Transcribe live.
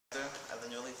of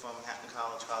the newly formed Manhattan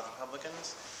College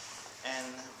Republicans,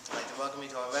 and I'd like to welcome you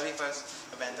to our very first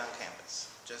event on campus.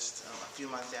 Just a few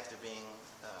months after being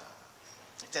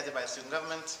accepted by the student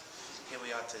government, here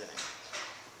we are today.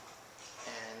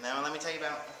 And now let me tell you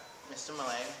about Mr.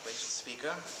 Mele, gracious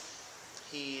speaker.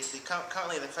 He is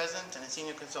currently the president and a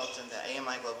senior consultant at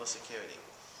AMI Global Security,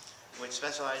 which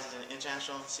specializes in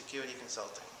international security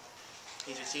consulting.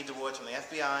 He's received awards from the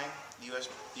FBI, the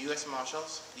U.S.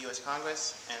 Marshals, the U.S.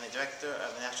 Congress, and the Director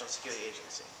of the National Security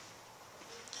Agency.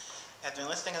 After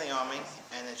enlisting in the Army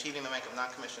and achieving the rank of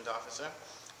non-commissioned officer,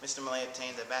 Mr. Mele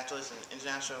obtained a bachelor's in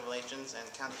international relations and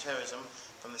counterterrorism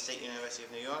from the State University of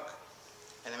New York,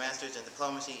 and a master's in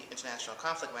diplomacy, international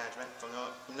conflict management from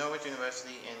Norwich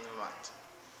University in Vermont.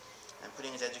 And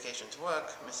putting his education to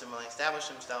work, Mr. Mele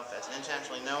established himself as an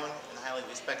internationally known and highly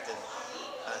respected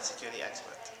security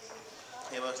expert.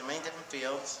 He works in many different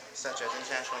fields, such as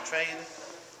international trade,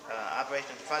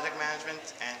 operations project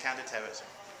management, and counterterrorism.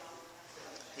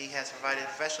 He has provided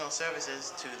professional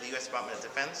services to the U.S. Department of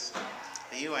Defense,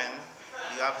 the UN,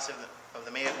 the Office of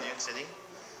the Mayor of New York City,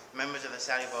 members of the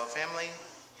Saudi royal family,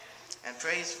 and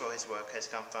praise for his work has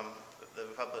come from the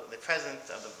President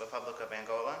of the Republic of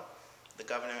Angola, the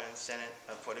Governor and Senate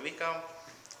of Puerto Rico,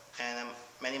 and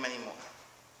many, many more.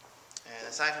 And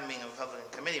aside from being a Republican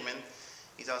committeeman,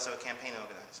 he's also a campaign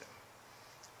organizer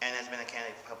and has been a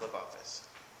candidate for public office.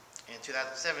 In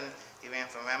 2007, he ran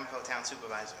for Ramapo Town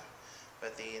Supervisor,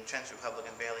 but the entrenched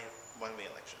Republican barely won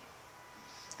re-election.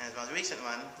 And his most recent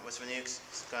run was for New York's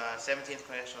 17th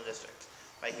Congressional District,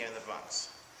 right here in the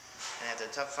Bronx. And after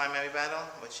a tough primary battle,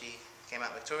 which he came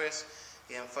out victorious,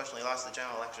 he unfortunately lost the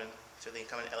general election to the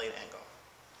incumbent Elliot Engel.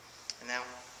 And now,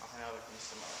 I'll hand over to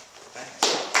Mr. Mele. Thanks.